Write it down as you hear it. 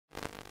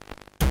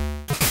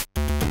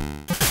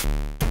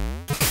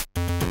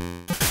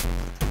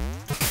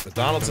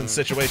The Donaldson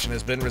situation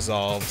has been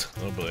resolved.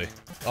 Oh boy.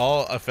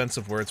 All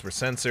offensive words were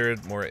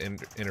censored. More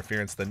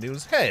interference than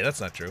news. Hey, that's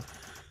not true.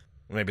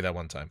 Maybe that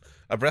one time.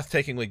 A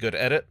breathtakingly good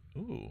edit.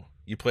 Ooh.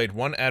 You played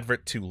one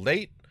advert too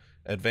late.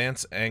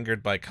 Advance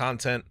angered by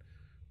content.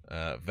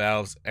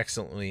 Valve's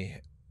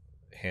excellently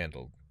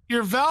handled.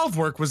 Your Valve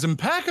work was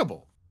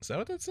impeccable. Is that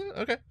what that said?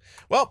 Okay.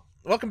 Well,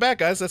 welcome back,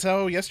 guys. That's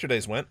how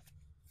yesterday's went.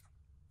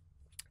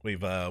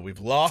 We've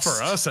lost.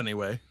 For us,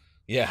 anyway.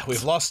 Yeah,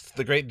 we've lost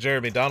the great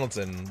Jeremy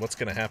Donaldson. What's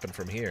going to happen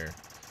from here?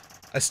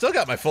 I still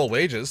got my full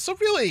wages, so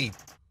really,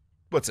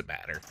 what's it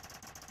matter?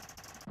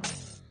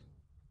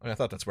 I mean, I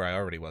thought that's where I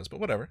already was, but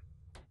whatever.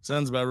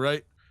 Sounds about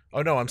right.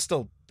 Oh no, I'm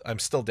still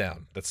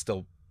down. That's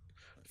still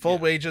full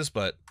wages,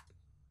 but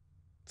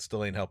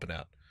still ain't helping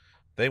out.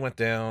 They went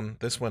down.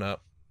 This went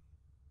up.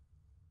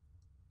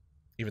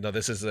 Even though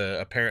this is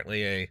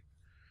apparently a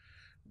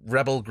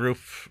rebel group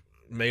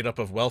made up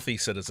of wealthy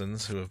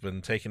citizens who have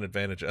been taken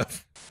advantage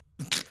of.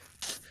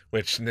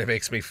 Which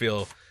makes me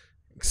feel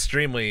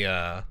extremely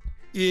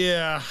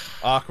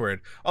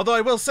awkward. Although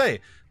I will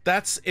say,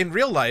 that's in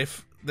real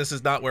life, this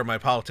is not where my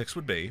politics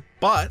would be.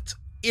 But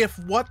if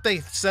what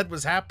they said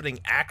was happening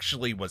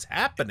actually was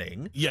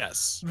happening,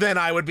 yes, then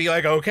I would be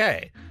like,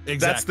 okay. Exactly.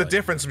 That's the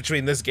difference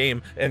between this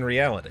game and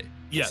reality.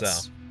 Yes.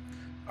 So,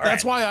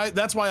 that's why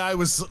I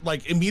was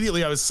like,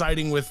 immediately I was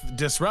siding with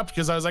Disrupt,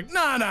 because I was like,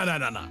 no.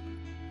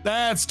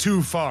 That's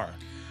too far.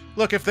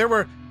 Look, if there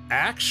were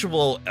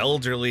actual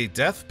elderly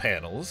death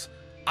panels,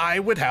 I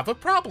would have a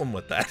problem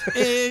with that.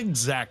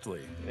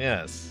 Exactly.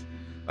 Yes.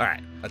 All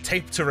right, a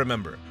tape to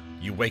remember.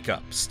 You wake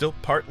up, still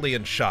partly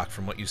in shock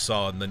from what you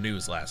saw in the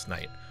news last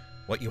night,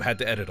 what you had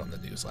to edit on the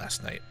news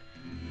last night.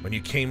 When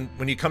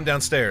you come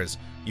downstairs,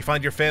 you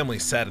find your family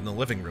sat in the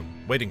living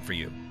room, waiting for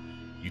you.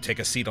 You take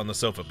a seat on the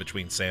sofa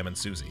between Sam and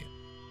Susie.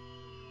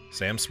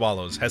 Sam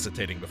swallows,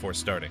 hesitating before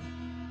starting.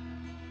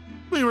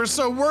 We were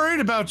so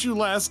worried about you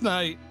last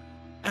night,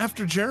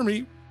 after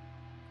Jeremy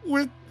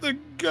with the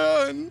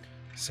gun.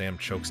 Sam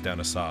chokes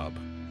down a sob.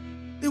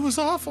 It was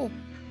awful.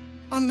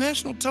 On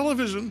national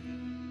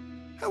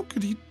television. How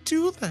could he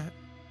do that?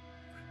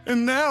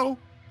 And now...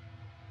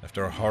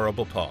 After a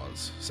horrible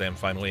pause, Sam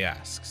finally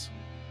asks,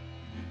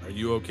 Are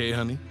you okay,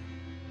 honey?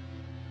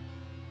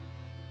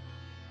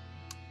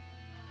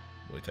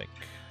 What do you think?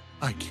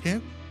 I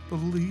can't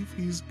believe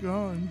he's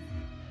gone.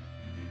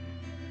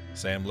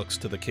 Sam looks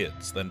to the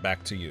kids, then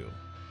back to you.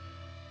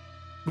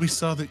 We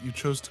saw that you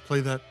chose to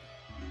play that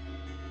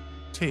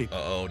tape.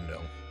 Oh,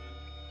 no.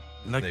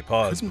 And they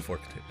paused before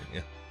continuing,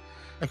 yeah.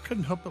 I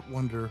couldn't help but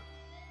wonder,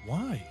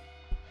 why?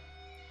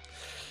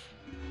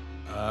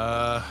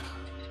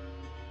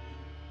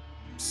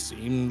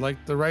 Seemed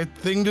like the right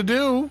thing to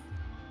do.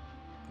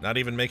 Not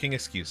even making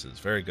excuses.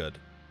 Very good.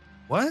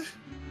 What?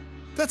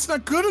 That's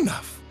not good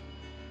enough.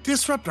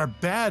 Disrupt are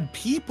bad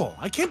people.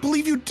 I can't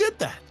believe you did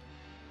that.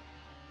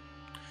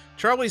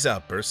 Charlie's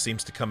outburst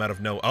seems to come out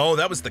of no... Oh,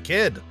 that was the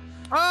kid.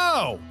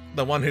 Oh!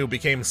 The one who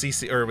became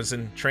was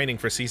in training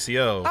for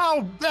CCO.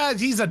 Oh,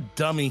 he's a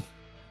dummy.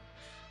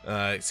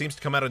 It seems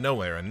to come out of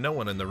nowhere, and no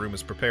one in the room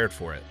is prepared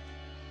for it.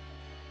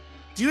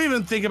 Do you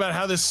even think about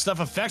how this stuff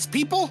affects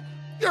people?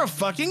 You're a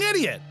fucking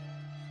idiot.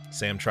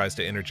 Sam tries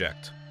to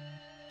interject.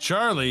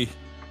 Charlie.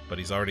 But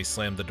he's already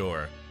slammed the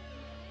door.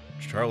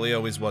 Charlie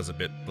always was a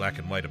bit black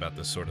and white about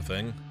this sort of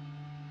thing.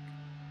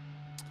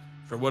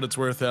 For what it's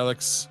worth,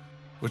 Alex,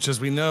 which as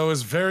we know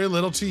is very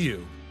little to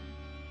you,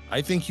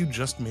 I think you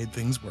just made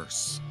things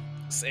worse.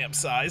 Sam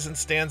sighs and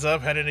stands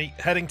up,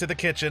 heading to the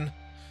kitchen.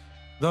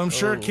 Though I'm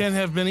sure it can't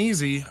have been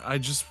easy, I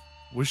just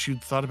wish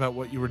you'd thought about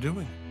what you were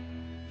doing.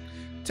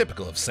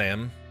 Typical of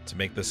Sam, to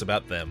make this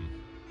about them.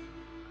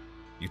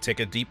 You take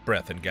a deep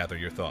breath and gather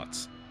your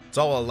thoughts. It's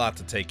all a lot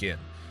to take in.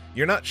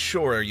 You're not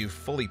sure you've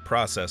fully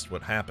processed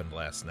what happened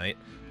last night,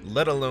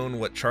 let alone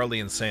what Charlie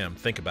and Sam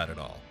think about it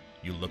all.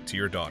 You look to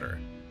your daughter.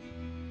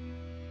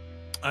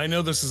 I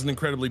know this is an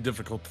incredibly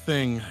difficult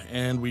thing,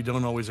 and we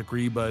don't always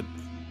agree, but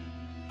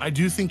I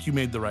do think you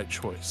made the right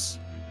choice.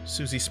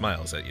 Susie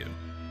smiles at you.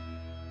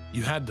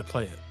 You had to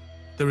play it.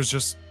 There was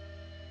just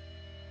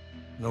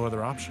no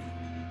other option.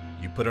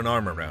 You put an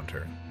arm around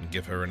her and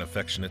give her an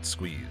affectionate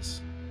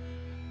squeeze.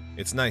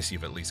 It's nice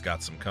you've at least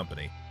got some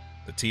company.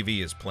 The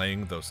TV is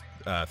playing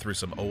through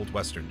some old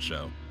Western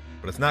show,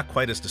 but it's not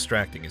quite as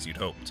distracting as you'd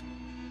hoped.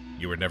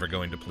 You were never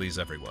going to please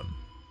everyone.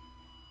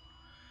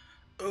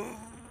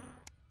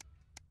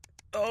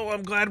 Oh,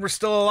 I'm glad we're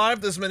still alive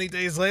this many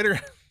days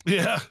later.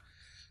 Yeah.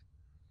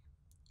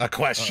 A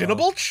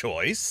questionable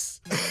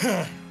choice.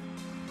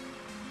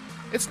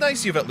 It's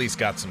nice you've at least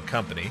got some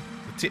company.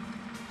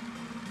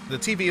 The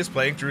TV is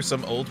playing through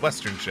some old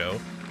Western show,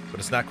 but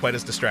it's not quite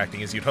as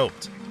distracting as you'd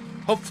hoped.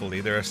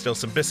 Hopefully, there are still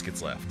some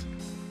biscuits left.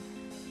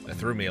 That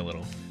threw me a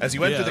little. As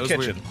you enter the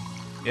kitchen,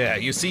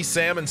 you see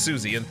Sam and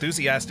Susie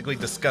enthusiastically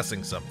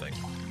discussing something.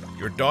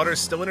 Your daughter's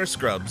still in her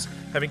scrubs,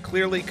 having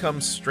clearly come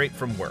straight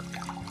from work.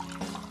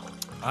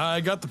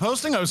 I got the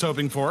posting I was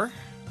hoping for.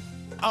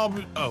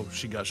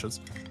 She gushes.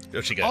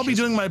 Oh, she gushes. I'll be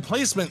doing my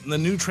placement in the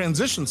new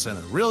transition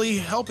center, really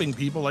helping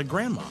people like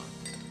Grandma.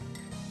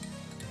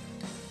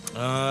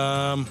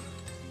 A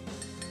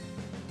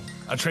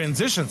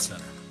transition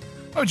center.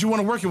 Why would you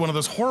want to work at one of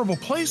those horrible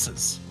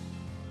places?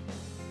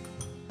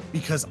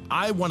 Because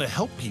I want to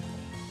help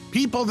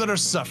people that are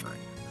suffering.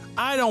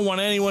 I don't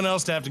want anyone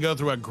else to have to go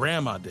through what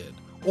Grandma did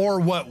or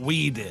what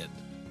we did.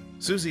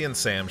 Susie and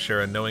Sam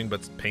share a knowing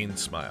but pained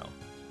smile.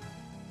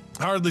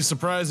 Hardly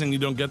surprising you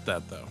don't get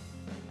that, though.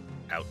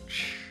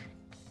 Ouch.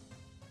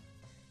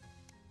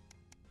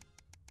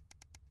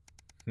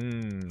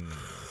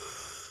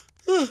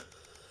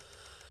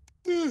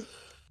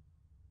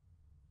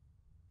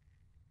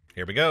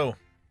 Here we go.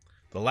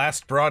 The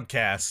last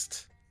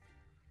broadcast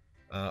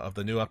of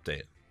the new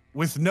update.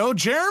 With no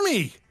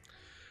Jeremy.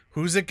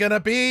 Who's it gonna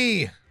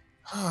be?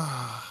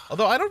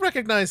 Although I don't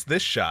recognize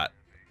this shot,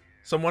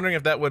 so I'm wondering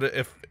if that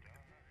would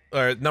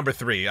or number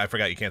 3. I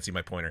forgot you can't see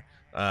my pointer.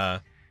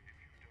 I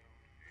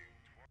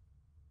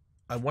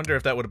wonder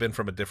if that would have been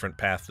from a different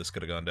path this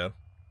could have gone down.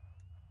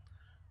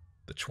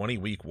 The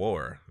 20-week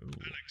war. Ooh.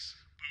 Alex,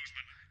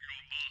 Bozeman, your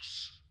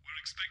boss. We're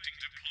expecting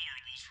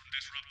deplorables from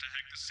Disrupt to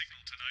hack the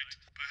signal tonight.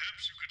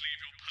 Perhaps you could leave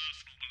your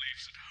personal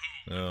beliefs at home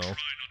and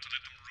try not to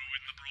let them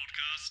ruin the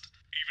broadcast.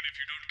 Even if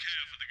you don't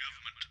care for the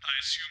government, I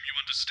assume you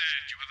understand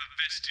you have a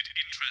vested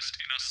interest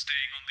in us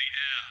staying on the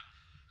air.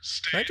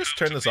 Stay Can I just out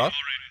turn of this the off?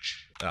 orange.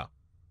 Oh,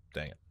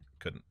 dang it.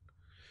 Couldn't.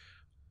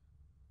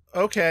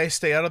 Okay,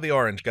 stay out of the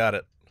orange. Got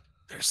it.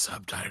 There's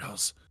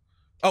subtitles.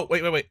 Oh,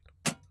 wait.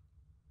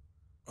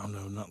 Oh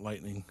no, not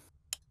lightning.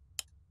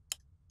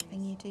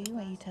 Thing you do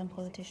where you turn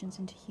politicians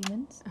into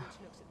humans.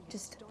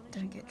 Just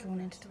don't get drawn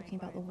into talking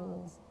about the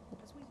war or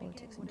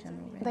politics in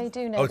general. Really. They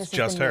do know Oh, it's this is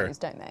just the her. news,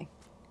 don't they?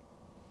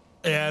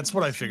 Yeah, it's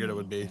what I figured it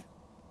would be.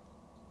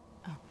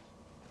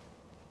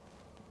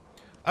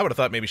 I would have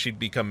thought maybe she'd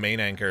become main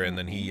anchor and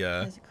then he,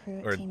 There's a crew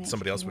at or Team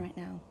somebody HQ else would right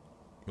now.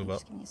 move They're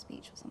up. just giving a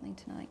speech or something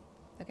tonight.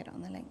 They'll get it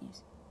on the late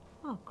news.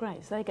 Oh,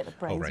 great. So they get the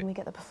brains right. and we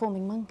get the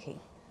performing monkey.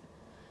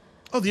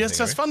 Oh, the Anything,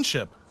 SS right? Fun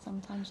Ship.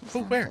 Sometimes you Oh,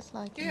 sound where? just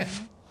like Yeah.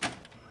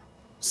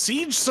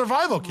 Siege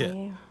Survival Kit.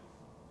 You-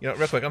 You know,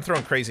 real quick, I'm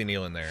throwing Crazy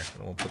Neil in there,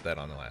 and we'll put that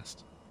on the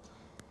last.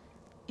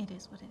 It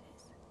is what it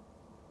is.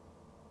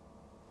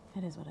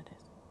 It is what it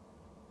is.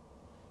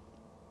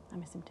 I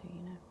miss him too,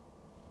 you know.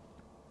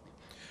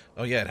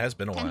 Oh yeah, it has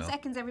been a 10 while.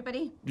 seconds,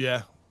 everybody.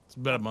 Yeah, it's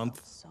been a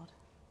month. Sod.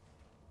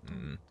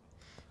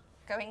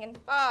 Going in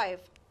 5,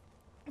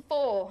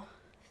 4,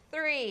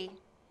 3.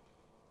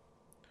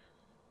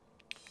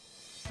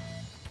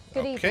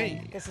 Good Okay.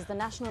 evening. This is the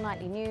National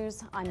Nightly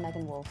News. I'm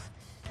Megan Wolfe.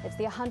 It's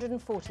the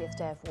 140th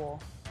day of war.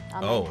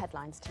 Our main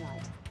headlines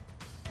tonight.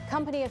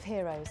 Company of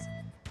Heroes.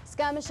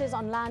 Skirmishes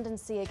on land and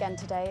sea again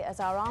today as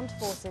our armed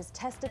forces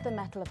tested the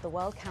mettle of the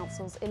World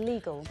Council's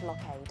illegal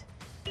blockade.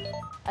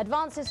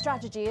 Advance's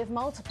strategy of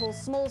multiple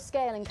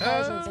small-scale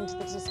incursions into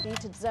the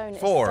disputed zone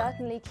is 4.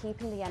 certainly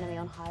keeping the enemy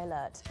on high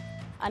alert.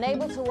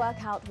 Unable to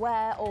work out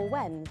where or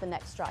when the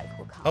next strike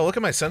will come. Oh, look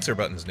at my sensor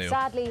buttons new.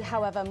 Sadly,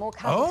 however, more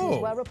casualties Oh,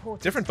 were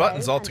reported different today,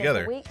 buttons and altogether.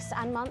 as the weeks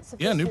and months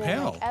of Yeah, this new war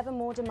panel. make ever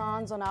more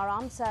demands on our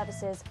armed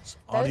services, those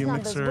audio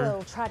numbers mixer.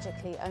 will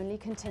tragically only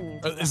continue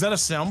to Is that a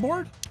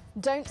soundboard?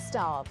 Don't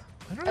starve.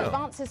 I don't know.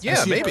 Advance's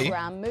Yeah, maybe.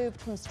 program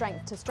moved from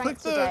strength to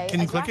strength Click the- today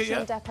can you as click it ration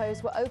yet?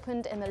 depots were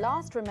opened in the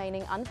last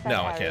remaining unfed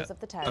No, I areas can't. of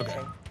the territory.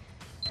 Okay.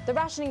 The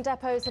rationing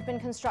depots have been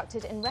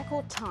constructed in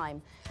record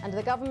time, and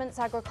the government's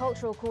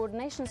agricultural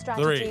coordination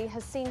strategy 3.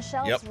 has seen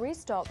shelves Yep.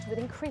 restocked with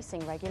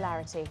increasing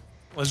regularity.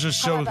 Let's just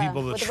show However,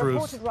 people the with truth. a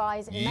reported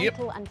rise in Yep.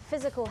 mental and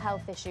physical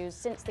health issues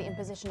since the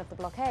imposition of the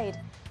blockade,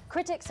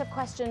 critics have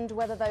questioned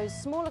whether those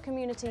smaller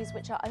communities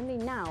which are only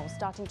now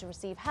starting to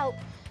receive help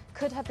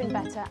could have been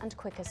better and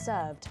quicker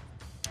served.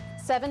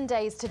 7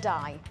 days to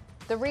die.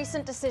 The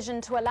recent decision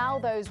to allow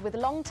those with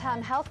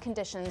long-term health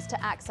conditions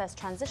to access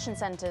transition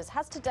centres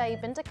has today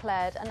been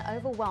declared an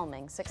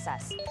overwhelming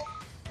success.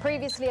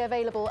 Previously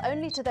available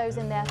only to those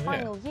in their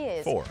final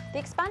years, 4. the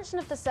expansion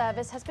of the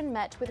service has been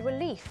met with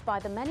relief by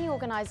the many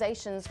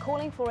organisations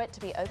calling for it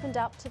to be opened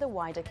up to the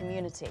wider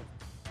community.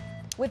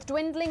 With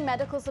dwindling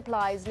medical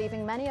supplies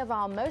leaving many of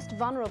our most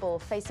vulnerable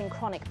facing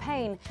chronic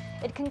pain,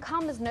 it can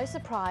come as no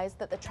surprise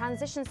that the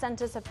transition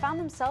centres have found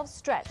themselves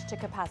stretched to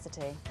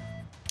capacity.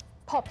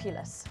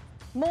 Populace.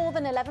 More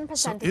than 11%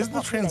 So of is the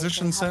the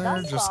transition population have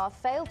center thus just far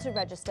failed to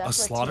register for a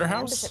team slaughterhouse?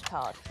 membership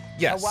card.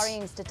 Yes. A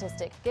worrying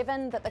statistic,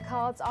 given that the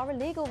cards are a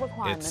legal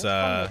requirement It's,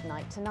 from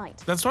midnight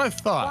tonight. That's what I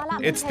thought. While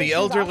It's the applications are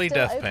elderly still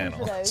death open panel.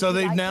 for those So who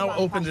they've like now run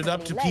opened it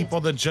up to fashionably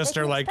people that late, just they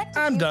are can like, expect a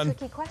I'm few done.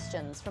 tricky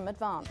questions from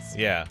Advance.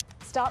 Yeah.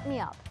 Start me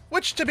up.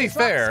 Which, to be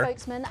Disrupt fair,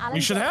 spokesman Alan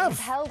We should Jones have.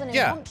 held an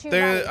Yeah, impromptu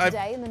there- rally I've-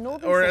 today in the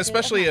northern or city of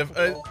especially if,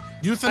 Nashville.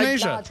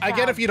 Euthanasia. I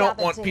get if you don't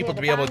Crowds want gathered people hear to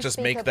the be able to band just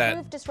speak make of that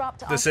Proof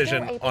Disrupt are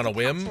decision still able on a to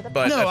whim, capture the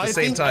but No, at I the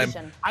same think-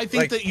 time, I think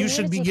like, that you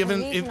should be Community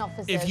given, cohesion if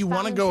officers you want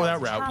to found go that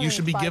themselves route, you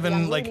should be challenged by the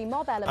given like unruly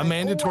mob a element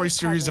mandatory always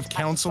series of present at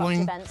counseling.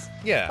 disrupt events.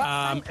 Yeah. But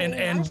frankly, And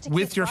managed to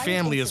with keep your violent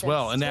family as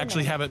well, and incidents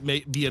actually to a have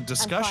it be a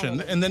discussion,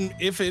 finally- and then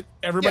if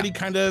everybody Yeah.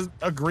 kind of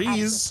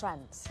agrees,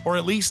 or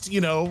at least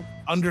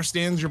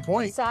understands your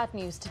point. Sad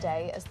news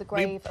today as the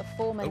grave of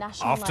former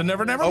national off to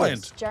Never Nightly Neverland.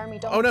 host Jeremy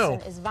Oh, no.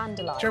 Donaldson is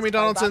vandalized Jeremy by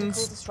radical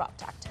Donaldson's-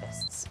 disrupt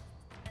activists.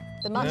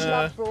 The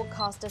much-loved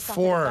broadcaster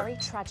suffered a very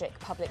tragic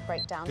public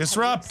breakdown 10 weeks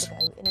ago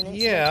in an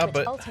incident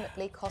which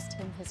ultimately cost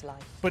him his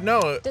life. But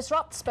no.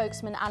 Disrupt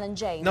spokesman Alan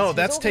James. No,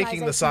 that's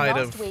taking the side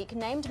last week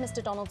named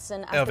Mr.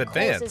 Donaldson as of the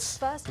Advance.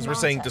 Because we're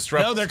saying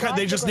Disrupt. No,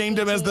 they just named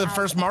him as the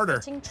first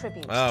martyr.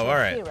 Oh, all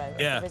right.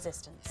 Yeah.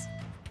 Resistance.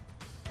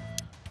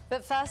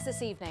 But first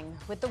this evening,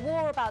 with the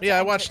war about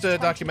I watched a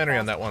documentary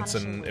on that once,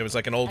 and it was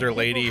like an older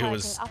lady who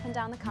was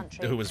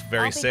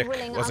very sick,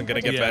 wasn't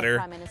gonna get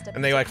better,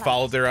 and they like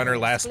followed her on her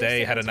last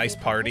day, had a nice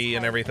party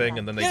and everything,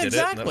 and then they did it.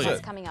 And that was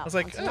it. I was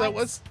like, that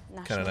was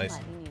kind of nice.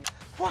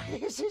 Why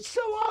is it so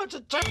hard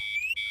to do? 30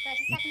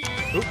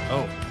 seconds. Oop.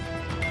 Oh,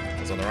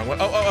 I was on the wrong one.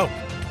 Oh.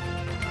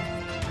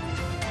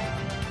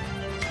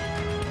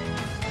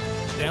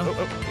 Down. Oh,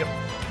 yep.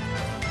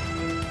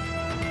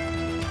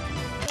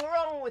 What's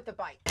wrong with the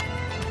bike?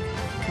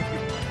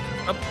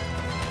 Up.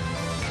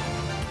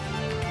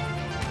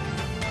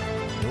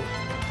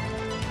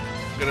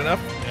 Good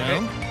enough? Yeah.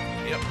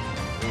 Okay. Yep.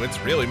 Ooh, it's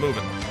really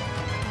moving.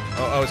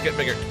 Oh, it's getting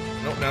bigger.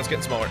 Nope, now it's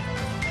getting smaller.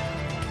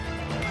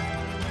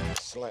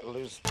 Slightly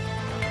loose.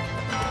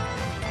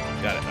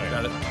 Got it.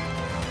 Got it.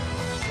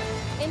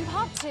 In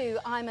part 2,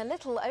 I'm a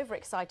little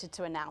overexcited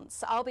to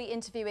announce I'll be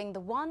interviewing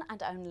the one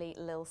and only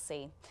Lil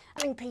C.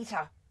 I mean,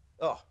 Peter.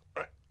 Oh.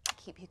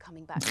 Keep you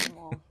coming back for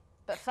more.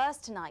 But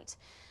first tonight,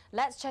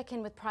 let's check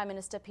in with Prime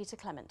Minister Peter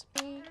Clement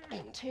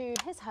to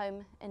his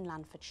home in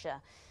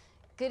Lanfordshire.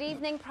 Good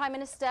evening, Prime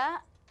Minister.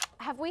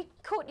 Have we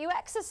caught you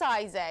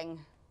exercising?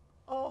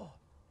 Oh,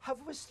 have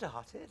we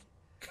started?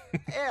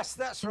 Yes,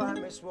 that's right,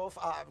 Miss Wolf.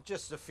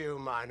 Just a few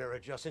minor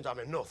adjustments. I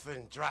mean,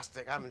 nothing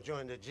drastic. I haven't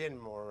joined the gym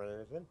more or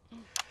anything.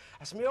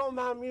 As my old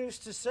mum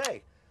used to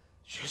say,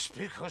 just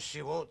because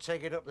she won't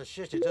take it up the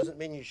shit, it doesn't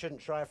mean you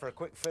shouldn't try for a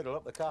quick fiddle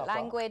up the car.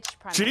 Language,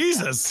 Prime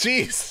Jesus. Minister.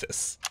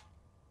 Jesus.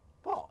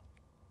 What?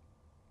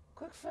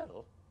 Quick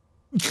fiddle?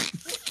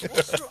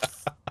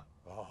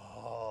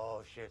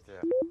 Oh,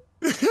 shitter.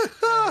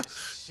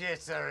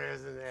 Shitter,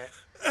 isn't it?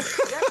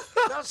 Yeah,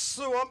 that's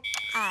the one.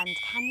 And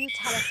can you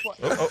tell us what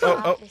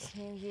about this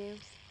new you?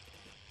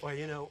 Well,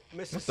 you know,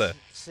 Mrs. What the?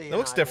 C That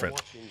looks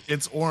different.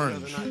 It's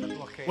orange.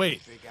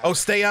 Wait. Oh,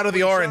 stay out of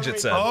the orange, it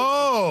said.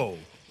 Oh,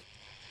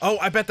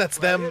 I bet that's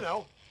them. You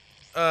know,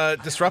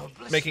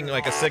 Disrupt making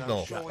like a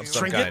signal of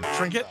some kind.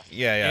 Shrink it.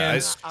 Yeah.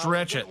 And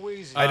stretch it.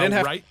 I didn't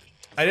have. Right.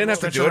 I didn't have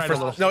to Stretch do it it right for. a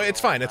little. No, it's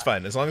fine. It's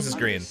fine as long as it's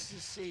green.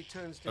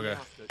 Okay.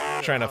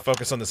 I'm trying to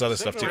focus on this other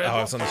stuff too. Oh,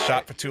 I was on the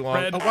shot for too long.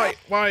 Red. Oh,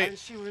 why? And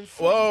she was in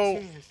Whoa.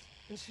 tears,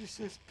 and she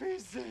says,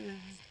 Peter,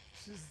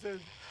 she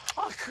said,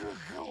 I couldn't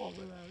go on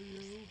without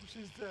you.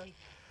 She's dead.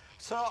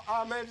 So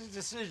I made a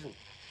decision.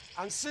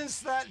 And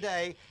since that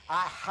day,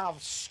 I have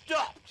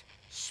stopped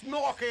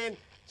smoking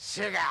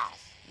cigars.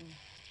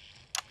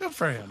 Good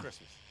for him.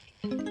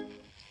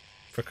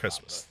 For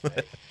Christmas.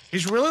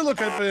 He's really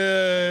looking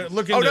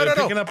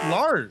picking up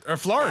lard or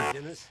flard.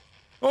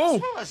 Oh.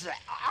 What was that?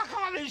 I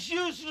got this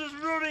useless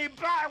running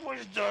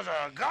backwards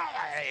doesn't go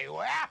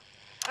anywhere.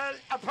 And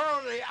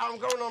apparently I'm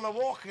going on a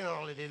walking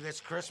holiday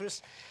this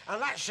Christmas,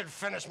 and that should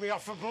finish me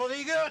off for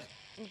bloody good.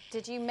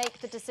 Did you make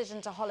the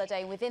decision to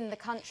holiday within the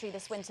country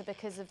this winter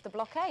because of the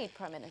blockade,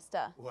 Prime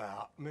Minister?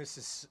 Well,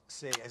 Mrs.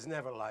 C has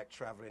never liked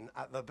travelling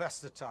at the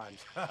best of times.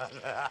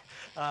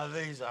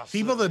 These are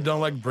People that don't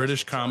like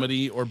British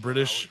comedy or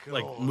British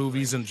like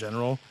movies in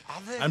general,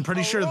 I'm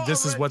pretty sure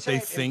this is what they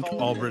think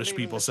all British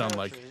people sound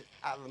like.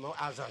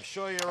 As I'm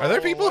sure you're Are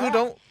there people who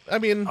don't? I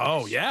mean.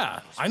 Oh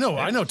yeah, I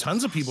know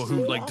tons of people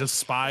who like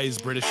despise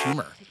British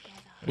humor,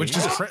 which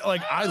is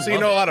like I. So you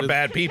know a lot of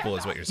bad people,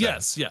 is what you're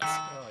saying? Yes.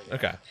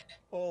 Okay.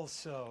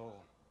 Also,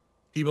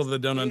 people that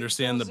don't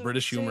understand that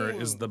British humor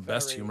is the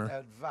best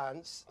humor.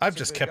 I've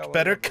just kept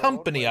better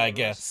company, I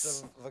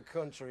guess.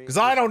 Because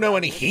I don't know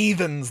any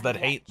heathens that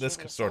hate this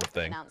sort of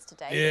thing.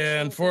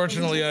 Yeah,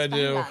 unfortunately I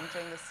do.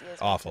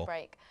 Awful.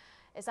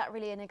 Is that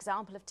really an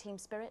example of team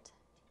spirit?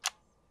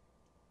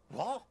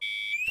 What?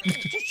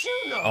 Did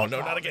you know? Oh, no,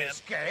 not again.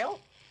 Scale?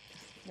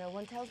 No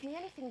one tells me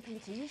anything,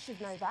 Peter. You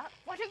should know that.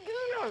 What did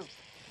you know?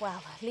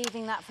 Well,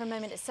 leaving that for a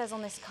moment, it says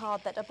on this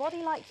card that a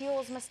body like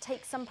yours must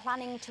take some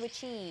planning to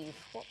achieve.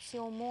 What's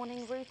your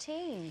morning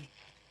routine?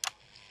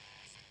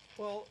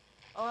 Well,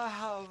 I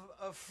have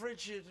a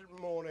frigid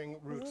morning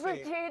routine.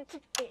 Rigid?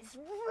 It's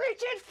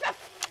rigid, for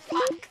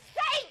fuck's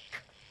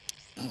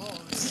sake!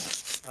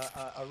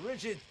 A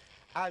rigid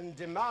and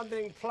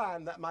demanding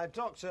plan that my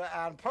doctor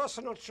and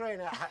personal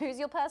trainer... Who's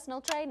your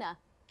personal trainer?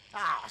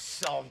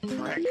 Some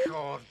prick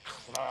called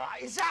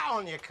Clark. Is that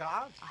on your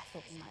card? I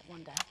thought you might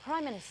wonder.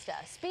 Prime Minister,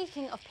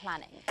 speaking of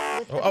planning,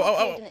 with the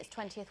blockade in its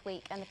 20th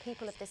week and the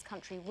people of this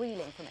country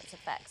reeling from its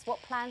effects,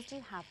 what plans do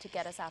you have to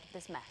get us out of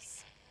this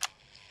mess?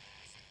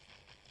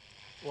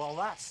 Well,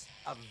 that's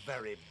a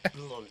very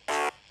blunt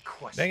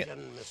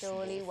question, Miss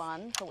Surely Wolf.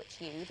 one for which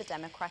you, the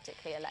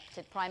democratically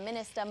elected Prime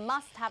Minister,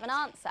 must have an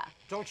answer.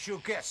 Don't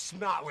you get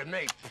smart with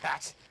me,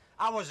 Pat.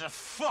 I was a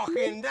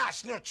fucking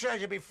national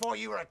treasure before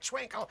you were a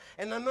twinkle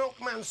in the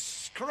milkman's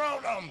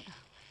scrotum.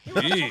 You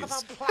want to Jeez.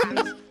 talk about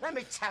plans? Let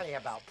me tell you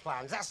about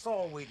plans. That's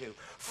all we do.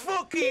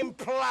 Fucking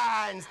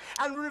plans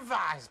and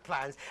revise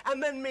plans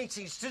and then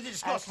meetings to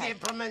discuss the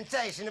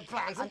implementation of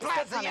plans and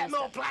Understood, plans and yet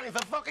Prime more planning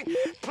for fucking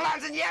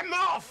plans and yet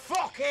more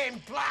fucking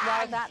plans.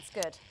 Well, that's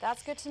good.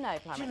 That's good to know,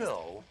 Prime Do you Minister.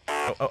 know,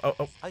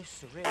 Oh. I used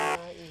to really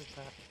like you,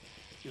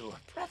 but you were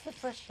a breath of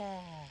fresh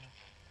air.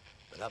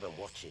 But I've been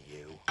watching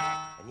you,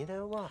 and you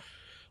know what?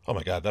 Oh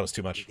my god, that was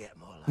too You much. get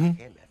more like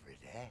him every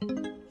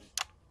day.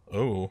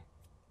 Oh.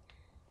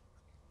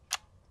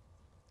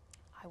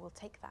 I will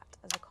take that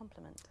as a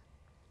compliment.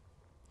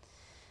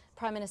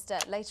 Prime Minister,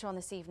 later on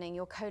this evening,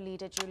 your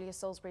co-leader, Julia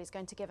Salisbury, is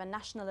going to give a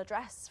national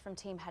address from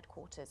team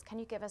headquarters. Can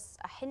you give us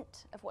a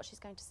hint of what she's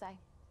going to say?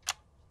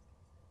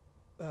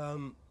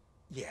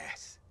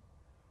 Yes.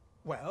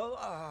 Well,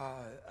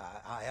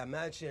 I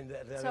imagine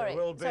that there Sorry,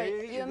 will be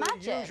sorry, you the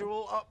imagine?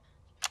 usual.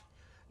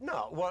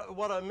 No,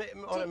 what I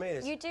mean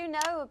is. You do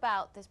know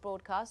about this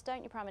broadcast,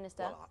 don't you, Prime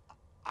Minister? Well,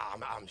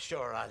 I'm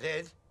sure I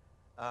did.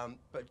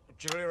 But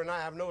Julia and I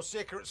have no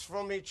secrets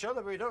from each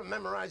other. We don't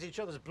memorize each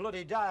other's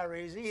bloody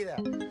diaries either.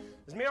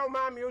 As my old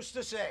mum used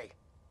to say,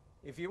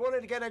 if you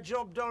wanted to get a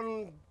job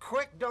done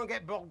quick, don't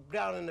get bogged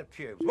down in the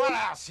pubes. What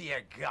else you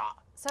got?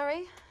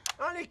 Sorry?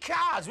 Only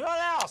cards. What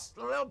else?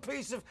 A little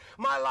piece of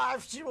my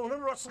life you want to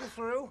rustle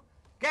through?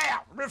 Get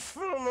out.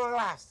 Refill my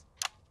glass.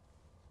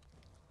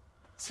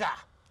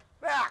 Ta.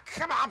 Ah,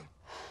 come on.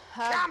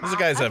 Come This on.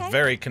 guy's Okay. a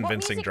very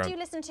convincing What music drunk. do you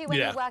listen to when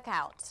Yeah. you work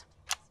out?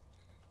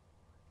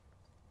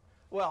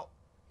 Well,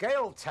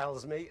 Gail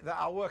tells me that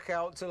I work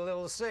out to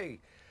Little C,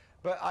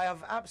 but I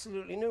have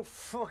absolutely no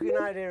fucking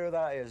idea who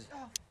that is.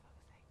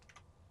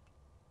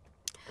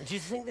 Do you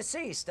think the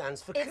C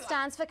stands for? It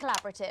stands for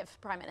collaborative,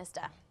 Prime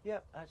Minister. Yeah,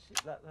 actually,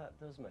 that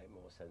does make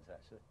more sense,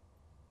 actually.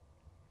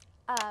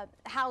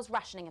 How's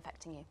rationing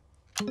affecting you?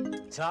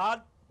 It's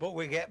hard, but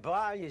we get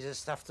by. You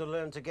just have to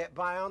learn to get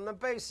by on the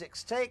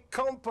basics. Take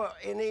comfort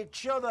in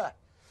each other.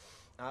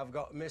 I've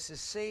got Mrs.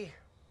 C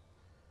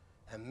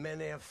and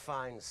many a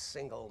fine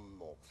single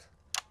malt.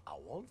 I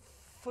want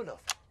for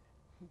nothing.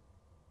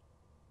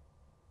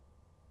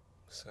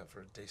 Except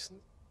for a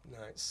decent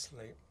night's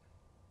sleep,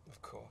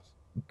 of course.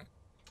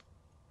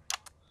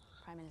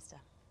 Prime Minister,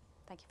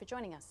 thank you for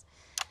joining us.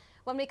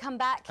 When we come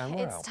back, And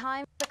we're it's out.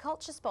 time for the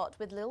Culture Spot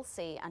with Lil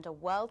C and a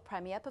world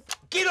premiere performance.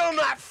 Get on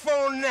that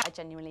phone now, I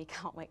genuinely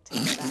can't wait to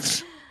hear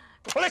that.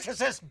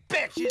 politicist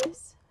bitch!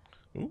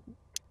 Ooh.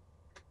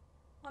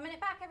 1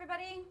 minute back,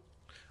 everybody.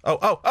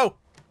 Oh.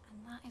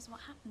 And that is what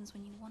happens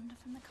when you wander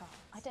from the car.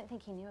 I don't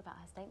think he knew about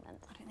her statement.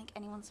 I don't think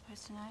anyone's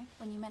supposed to know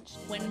when you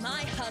mention it. When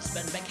my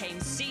husband became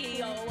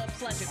CEO of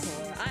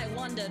Pleasurecore, I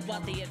wondered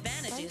what the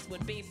advantages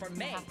would be for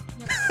me.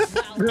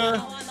 Well,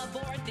 now I'm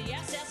aboard the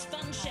SS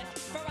Fun Ship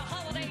for a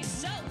holiday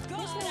so good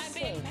I'm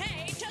being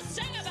paid to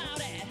sing about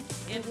it.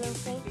 If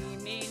you could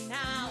be me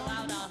now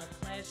out on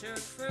a pleasure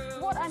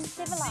cruise, What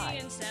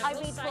uncivilized? seeing I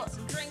several read sights books.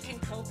 and drinking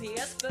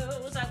copious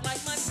booze, I'd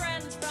like my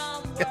friends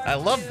from work I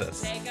love to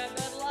this. take a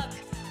good look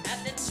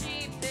at the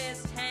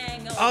cheapest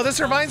hangover. Oh, this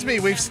reminds me,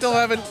 we still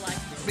haven't,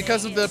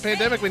 because of the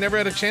pandemic, we never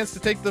had a chance to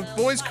take the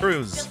boys'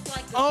 cruise.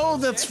 Oh,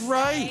 that's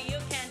right. You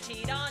can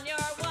cheat on your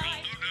wife. No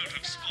doubt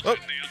have spotted Oh. the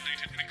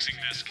updated mixing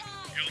desk.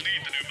 You'll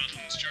need the new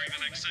buttons during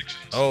the next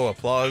sections. Oh,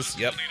 applause.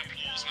 Yep. Need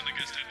applause when the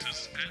guest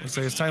enters. Looks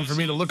like it's time for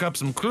me to look up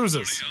some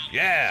cruises.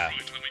 Yeah. Right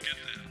when we get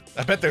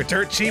there. I bet they're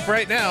dirt cheap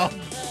right now.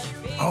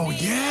 Oh,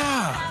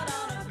 yeah.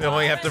 They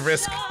only have to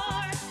risk,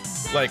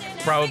 like,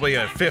 probably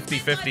a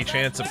 50-50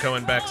 chance of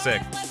coming back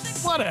sick.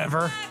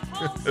 Whatever.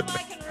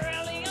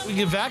 We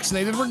get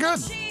vaccinated, we're good.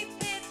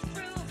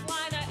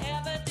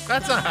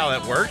 That's not how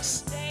that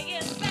works.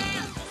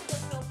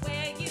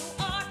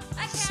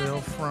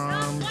 Sail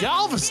from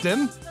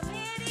Galveston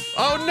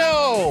Oh,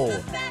 no.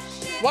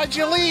 Why'd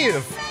you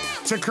leave?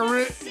 to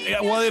Korea. Yeah,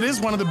 well, it is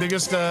one of the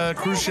biggest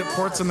cruise ship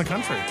ports in the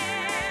country.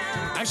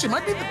 Actually, it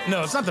might be.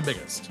 No, it's not the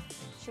biggest.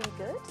 Should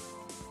we good?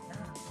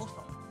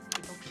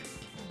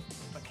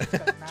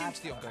 Due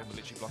to the ongoing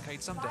military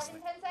blockade, some 10 destiny.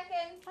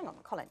 seconds. Hang on,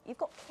 Colin, you've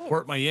got kids.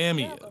 Port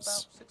Miami About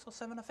is. 6 or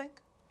 7, I think.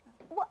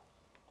 What?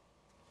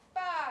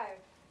 5,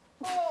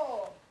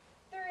 4,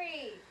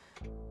 3.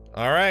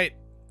 All right.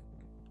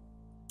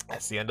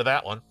 That's the end of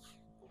that one.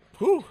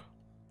 Whew.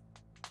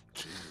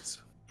 Jeez.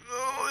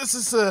 Oh, this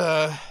is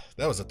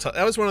that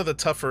was one of the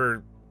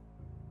tougher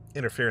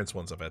interference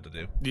ones I've had to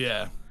do,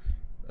 Yeah.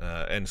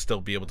 and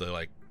still be able to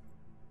like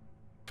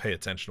pay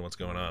attention to what's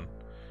going on.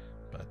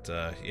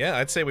 But yeah,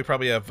 I'd say we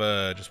probably have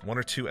just 1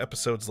 or 2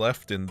 episodes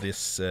left in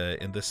this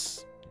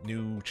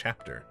new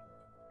chapter.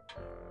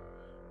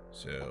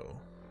 So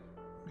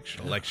make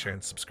sure to like, share,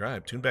 and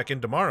subscribe. Tune back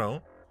in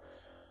tomorrow.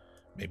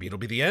 Maybe it'll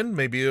be the end.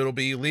 Maybe it'll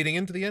be leading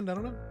into the end. I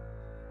don't know.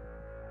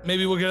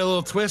 Maybe we'll get a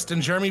little twist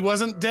and Jeremy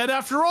wasn't dead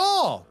after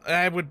all.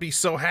 I would be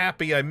so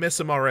happy. I miss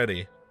him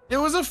already. It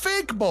was a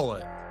fake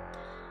bullet.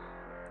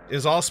 It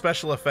is all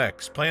special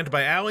effects planned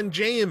by Alan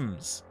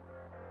James.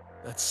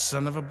 That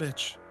son of a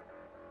bitch.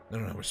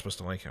 No, we're supposed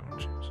to like Alan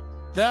James.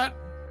 That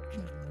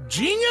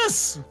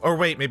genius. Or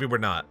wait, maybe we're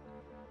not.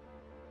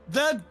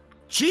 That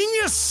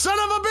genius son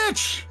of a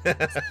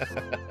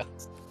bitch.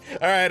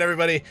 All right,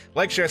 everybody.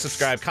 Like, share,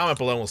 subscribe, comment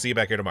below, and we'll see you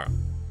back here tomorrow.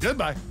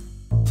 Goodbye.